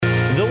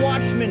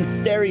I'm in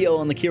stereo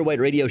on the Kier White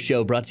Radio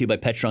Show, brought to you by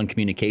Petron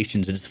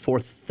Communications. It is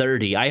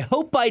 4:30. I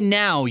hope by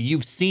now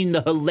you've seen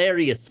the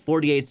hilarious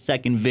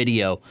 48-second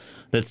video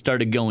that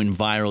started going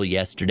viral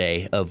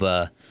yesterday of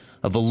a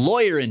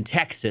lawyer in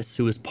Texas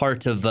who was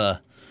part of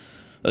a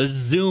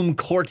Zoom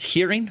court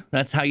hearing.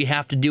 That's how you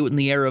have to do it in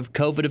the era of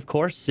COVID, of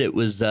course. It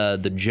was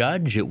the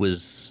judge, it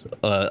was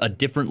a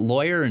different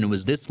lawyer, and it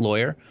was this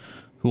lawyer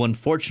who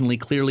unfortunately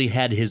clearly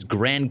had his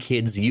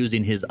grandkids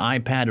using his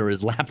iPad or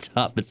his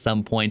laptop at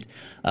some point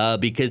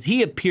because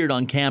he appeared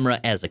on camera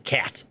as a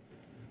cat.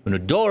 An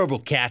adorable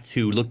cat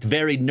who looked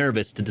very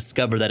nervous to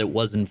discover that it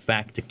was in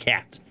fact a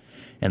cat.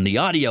 And the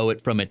audio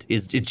from it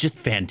it's just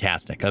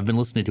fantastic. I've been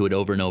listening to it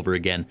over and over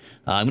again.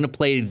 I'm going to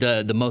play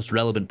the most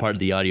relevant part of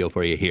the audio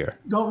for you here.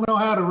 Don't know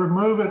how to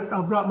remove it.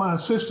 I've got my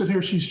assistant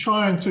here. She's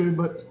trying to,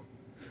 but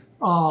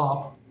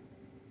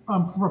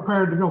I'm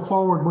prepared to go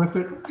forward with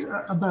it.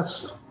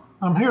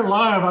 I'm here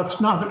live.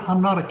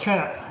 I'm not a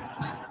cat.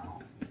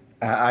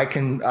 I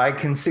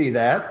can see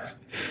that.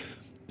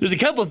 There's a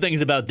couple of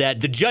things about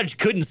that. The judge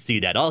couldn't see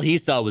that. All he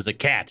saw was a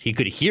cat. He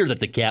could hear that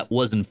the cat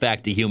was in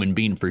fact a human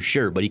being for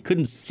sure, but he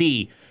couldn't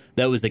see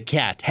that was a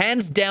cat.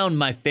 Hands down,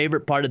 my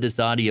favorite part of this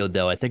audio,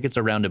 though. I think it's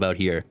around about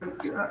here.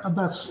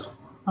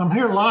 I'm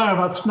here live.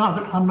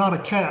 I'm not a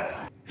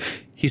cat.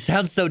 He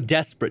sounds so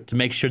desperate to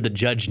make sure the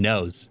judge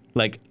knows.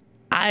 Like,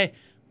 I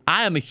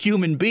am a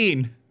human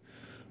being.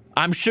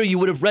 I'm sure you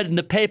would have read in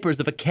the papers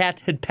if a cat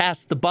had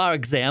passed the bar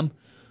exam.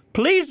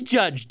 Please,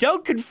 Judge,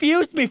 don't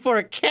confuse me for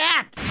a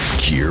cat.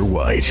 Kier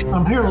White.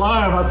 I'm here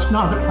live.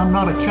 I'm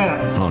not a cat.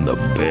 On the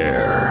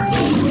Bear.